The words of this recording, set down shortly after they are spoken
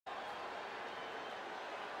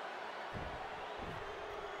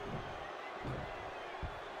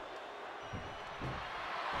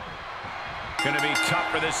Going to be tough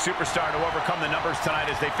for this superstar to overcome the numbers tonight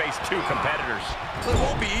as they face two competitors. Well, it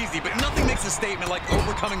won't be easy, but nothing makes a statement like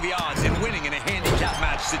overcoming the odds and winning in a handicap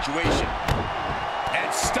match situation.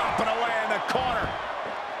 And stomping away in the corner.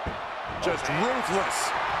 Just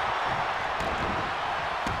ruthless.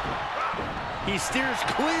 He steers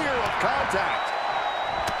clear of contact.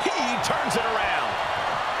 He turns it around.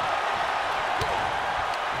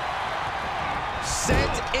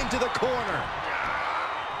 Sent into the corner.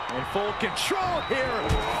 In full control here.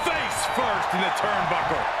 Face first in the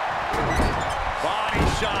turnbuckle. Body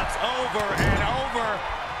shots over and over.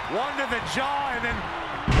 One to the jaw and then...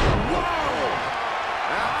 Whoa!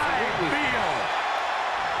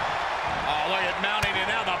 Oh, look at mounting and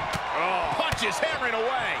now the punch is hammering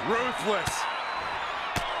away. Ruthless.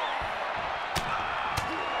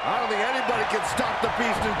 I don't think anybody can stop the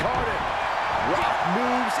beast incarnate. Rock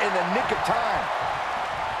moves in the nick of time.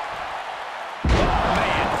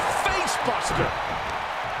 Buster.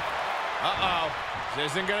 Uh-oh.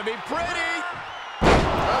 This isn't going to be pretty.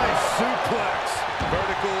 Nice suplex.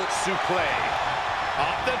 Vertical suplex.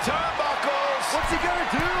 Off the turnbuckles. What's he going to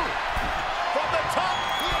do? From the top.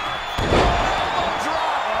 Elbow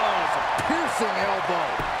drop. Oh, it's a piercing elbow.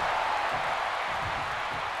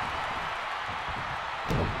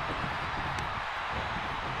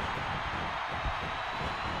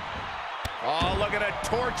 Oh, look at a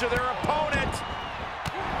torture their opponent.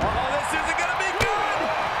 Oh, this isn't going to be good! Oh,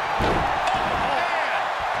 man!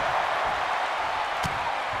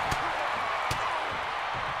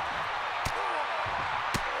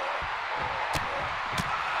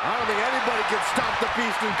 I don't think anybody can stop the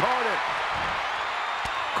beast incarnate.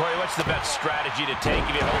 Corey, what's the best strategy to take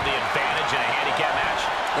if you hold the advantage in a handicap match?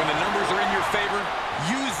 When the numbers are in your favor,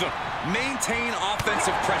 use them. Maintain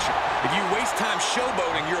offensive pressure. If you waste time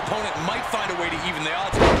showboating, your opponent might find a way to even the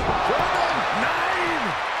odds.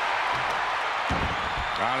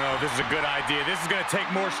 I don't know if this is a good idea. This is going to take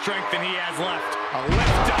more strength than he has left. A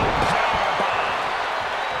lift-up powerbomb.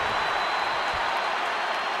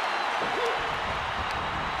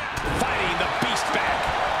 Fighting the beast back.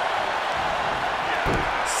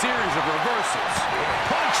 Series of reversals.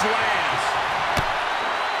 Punch lands.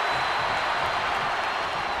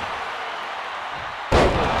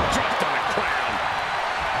 Dropped on the crown.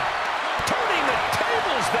 Turning the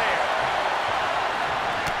tables there.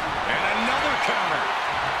 And another counter.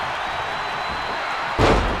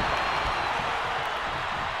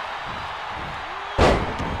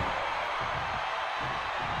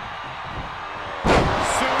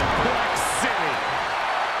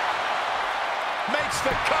 Makes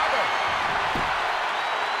the cover.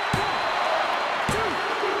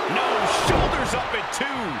 No, shoulders up at 2.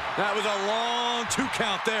 That was a long 2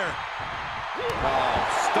 count there. Oh,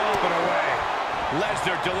 stomping away.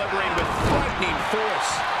 Lesnar delivering with frightening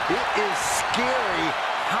force. It is scary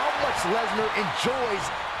how much Lesnar enjoys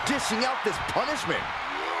dishing out this punishment.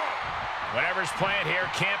 Whatever's planned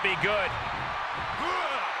here can't be good.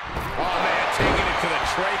 Oh, man, taking it to the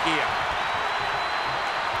trachea.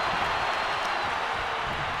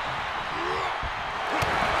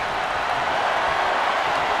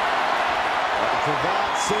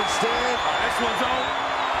 Cravat cinched in. This one's over.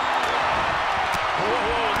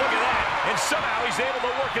 Whoa, look at that. And somehow he's able to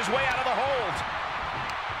work his way out of the hold.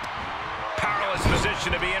 Powerless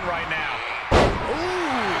position to be in right now.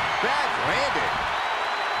 Ooh, bad landed.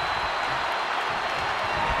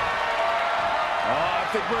 Oh, I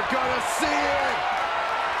think we're gonna see it.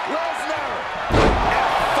 Lesnar.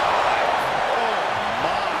 F5. Oh,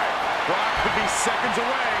 my. Brock could be seconds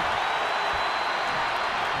away.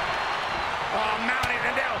 Oh, mounting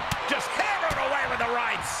and now just hammered away with the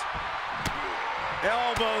rights.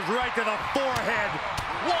 Elbows right to the forehead.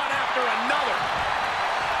 One after another.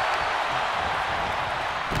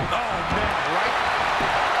 Oh, man, right?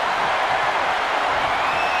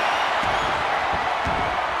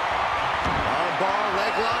 Armbar,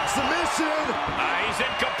 leg lock, submission. He's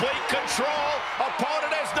in complete control.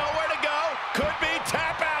 Opponent has nowhere to go. Could be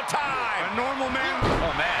tap out time. A normal man.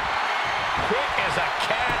 Oh, man. Quick as a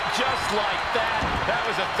cat, just like that. That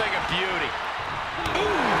was a thing of beauty.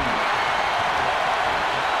 Ooh.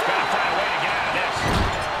 Gotta find a way to get out of this.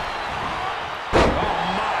 Oh,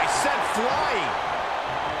 my. Sent flying.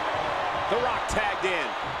 The Rock tagged in.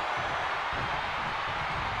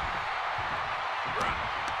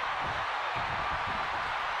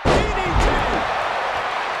 DDT.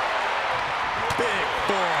 Big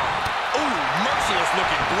forearm. Ooh, merciless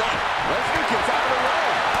looking blunt. Lesnar gets out of the way.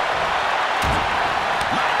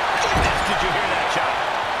 My goodness, did you hear that shot?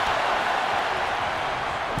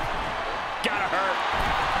 Gotta hurt.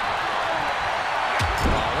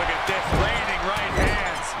 Oh, look at this. Landing right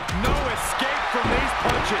hands. No escape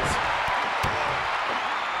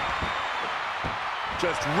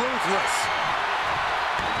just ruthless.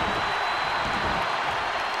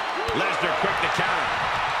 Lesnar quick to counter.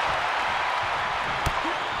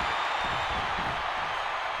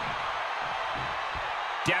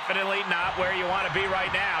 Definitely not where you want to be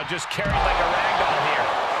right now. Just carried like a ragdoll here.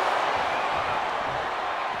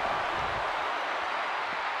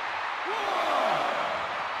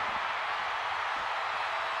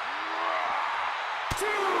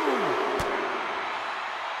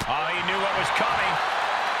 Oh, he knew what was coming.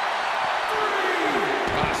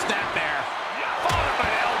 Snap there. Followed by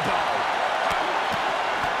an elbow.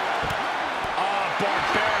 Oh,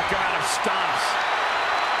 barbaric amount of stomps.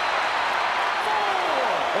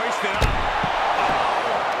 Hoisted up. Oh,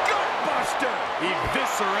 gutbuster.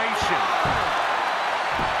 Evisceration.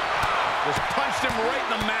 Just punched him right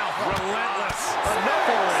in the mouth. Relentless. Enough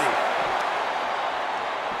already.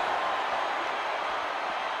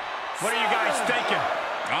 What are you guys thinking?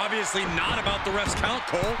 Obviously not about the ref's count,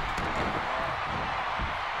 Cole.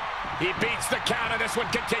 He beats the count, and this one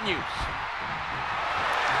continues.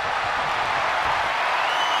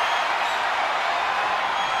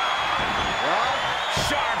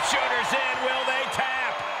 Sharpshooters in, will they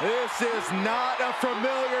tap? This is not a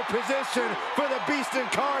familiar position for the Beast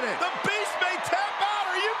Incarnate. The Beast may tap out,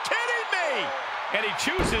 are you kidding me? And he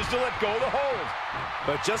chooses to let go of the hold.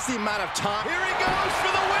 But just the amount of time. Here he goes for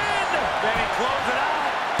the win. Then he closes it out.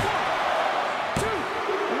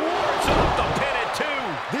 Wards off the pin at 2.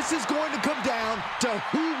 This is going to come down to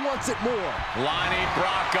who wants it more. Lining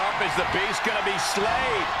Brock up. Is the Beast going to be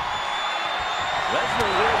slayed? Lesnar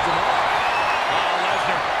lives him off. Oh,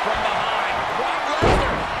 Lesnar from behind. Brock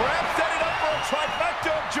Lesnar perhaps setting up for a trifecta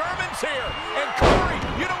of Germans here. And Corey,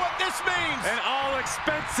 you know what this means? An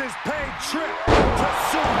all-expenses paid trip to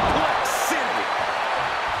Suplex City.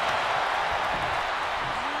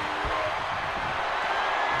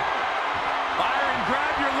 Byron,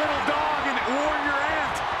 grab your little dog and warn your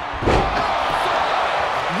aunt.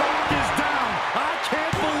 Rock is down. I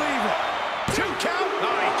can't believe it. 2 count.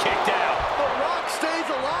 Oh, he kicked out. The Rock stays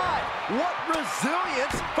alive. What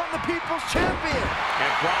resilience from the People's Champion.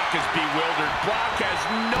 And Brock is bewildered. Brock has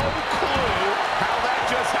no clue how that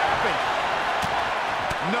just happened.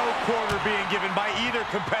 No quarter being given by either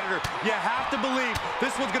competitor. You have to believe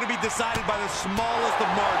this one's going to be decided by the smallest of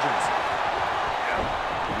margins.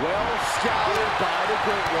 Well scouted by the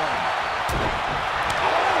Great One.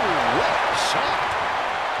 Oh, what a shot.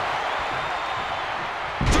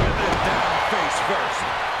 Driven down face first.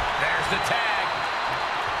 There's the tag.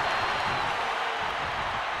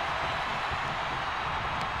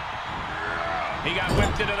 He got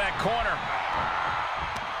whipped into that corner.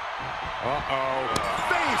 Uh-oh.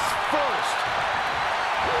 Face first.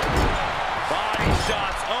 Body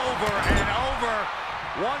shots over and over.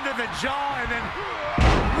 One to the jaw and then...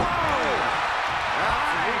 Whoa!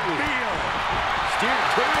 I feel it. Steered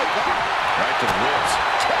clear of that. Right to the ribs.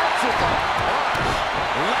 Catches the punch.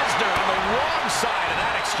 Lesnar on the wrong side of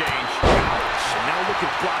that exchange. Ouch. Now look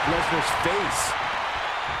at Brock Lesnar's face.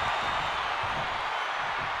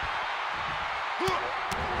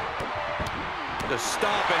 To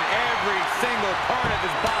stomp in every single part of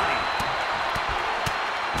his body.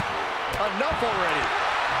 Enough already.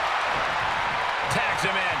 Tags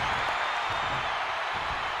him in.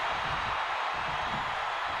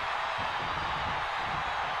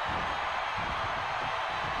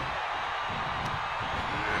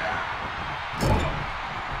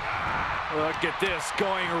 Look at this,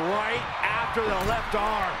 going right after the left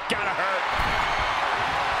arm. Gotta hurt.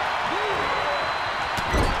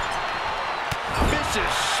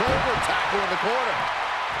 Vicious shoulder tackle in the corner.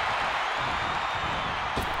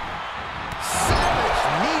 Savage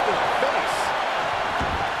knee to the face.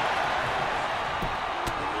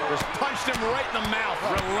 Just punched him right in the mouth.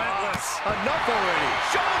 Relentless. Enough already.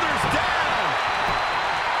 Shoulders down.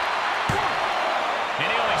 And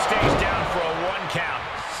he only stays down for a 1 count.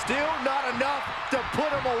 Still not enough to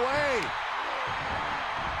put him away.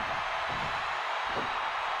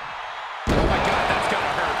 Oh my God, that's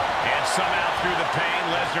gotta hurt. And somehow through the pain,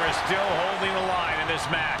 Lesnar is still holding the line in this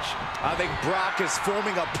match. I think Brock is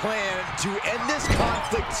forming a plan to end this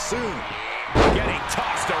conflict soon. Getting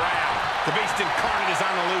tossed around. The Beast Incarnate is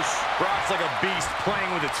on the loose. Brock's like a beast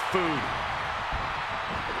playing with its food.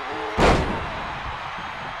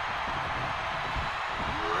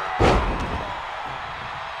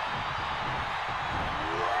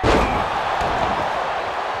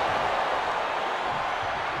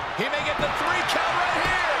 He may get the 3 count right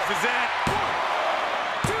here. This is it.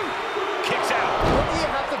 1, 2. Kicks out. What do you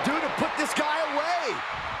have to do to put this guy away?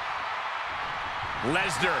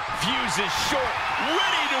 Lesnar fuses short,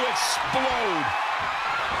 ready to explode.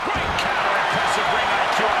 Great counter, impressive ring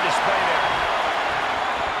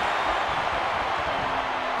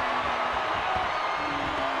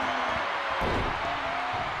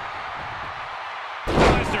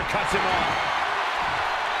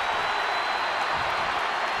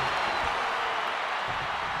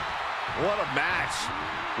What a match.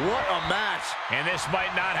 What a match. And this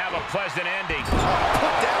might not have a pleasant ending.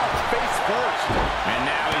 Put down face first. And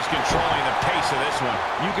now he's controlling the pace of this one.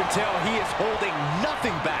 You can tell he is holding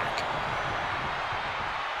nothing back.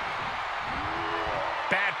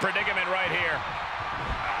 Bad predicament right here.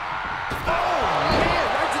 Oh, man,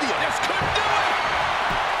 right to the... This could do it!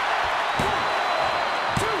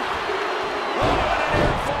 Oh, and an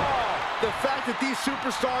air fall. The fact that these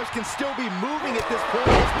superstars can still be moving at this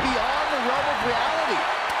point is beyond the realm of reality.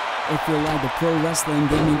 If you like the pro wrestling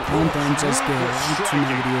gaming content, just give a like to my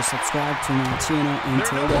video, subscribe to my channel,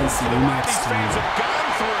 until then, see you next These fans time. have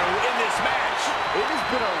gone through in this match. It has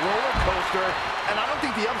been a roller coaster, and I don't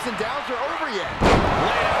think the ups and downs are over yet.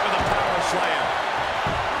 Laid out with a power slam.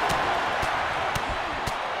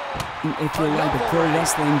 If you like the pro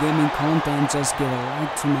wrestling gaming content, just give a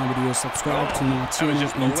like to my video, subscribe to my channel,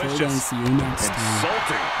 until then, see you next time.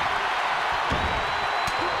 Insulting.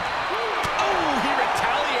 Oh, he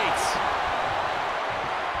retaliates.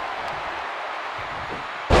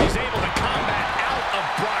 He's able to combat out of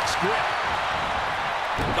Brock's grip.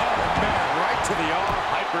 Oh, man, right to the arm.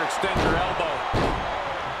 Hyperextend your elbow.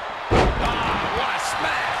 Ah, what a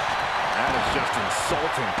smash. That is just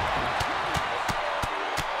insulting.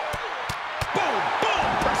 Boom,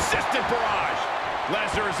 boom, persistent barrage.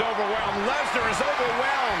 Lesnar is overwhelmed. Lesnar is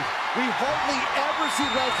overwhelmed. We hardly ever see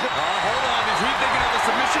Lesnar. Hold on, is he thinking of a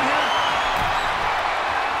submission here?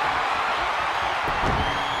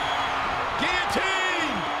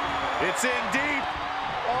 Guillotine. It's in deep.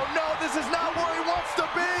 Oh, no, this is not where he wants to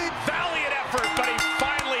be. Valiant effort, but he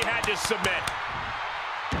finally had to submit.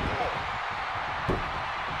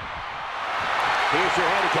 Here's your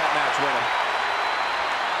handicap match winner.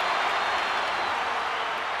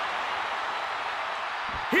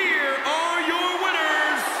 Here are your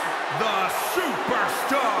winners, the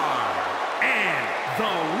Superstar and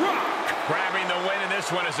The Rock. Grabbing the win in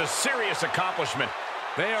this one is a serious accomplishment.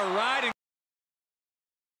 They are riding.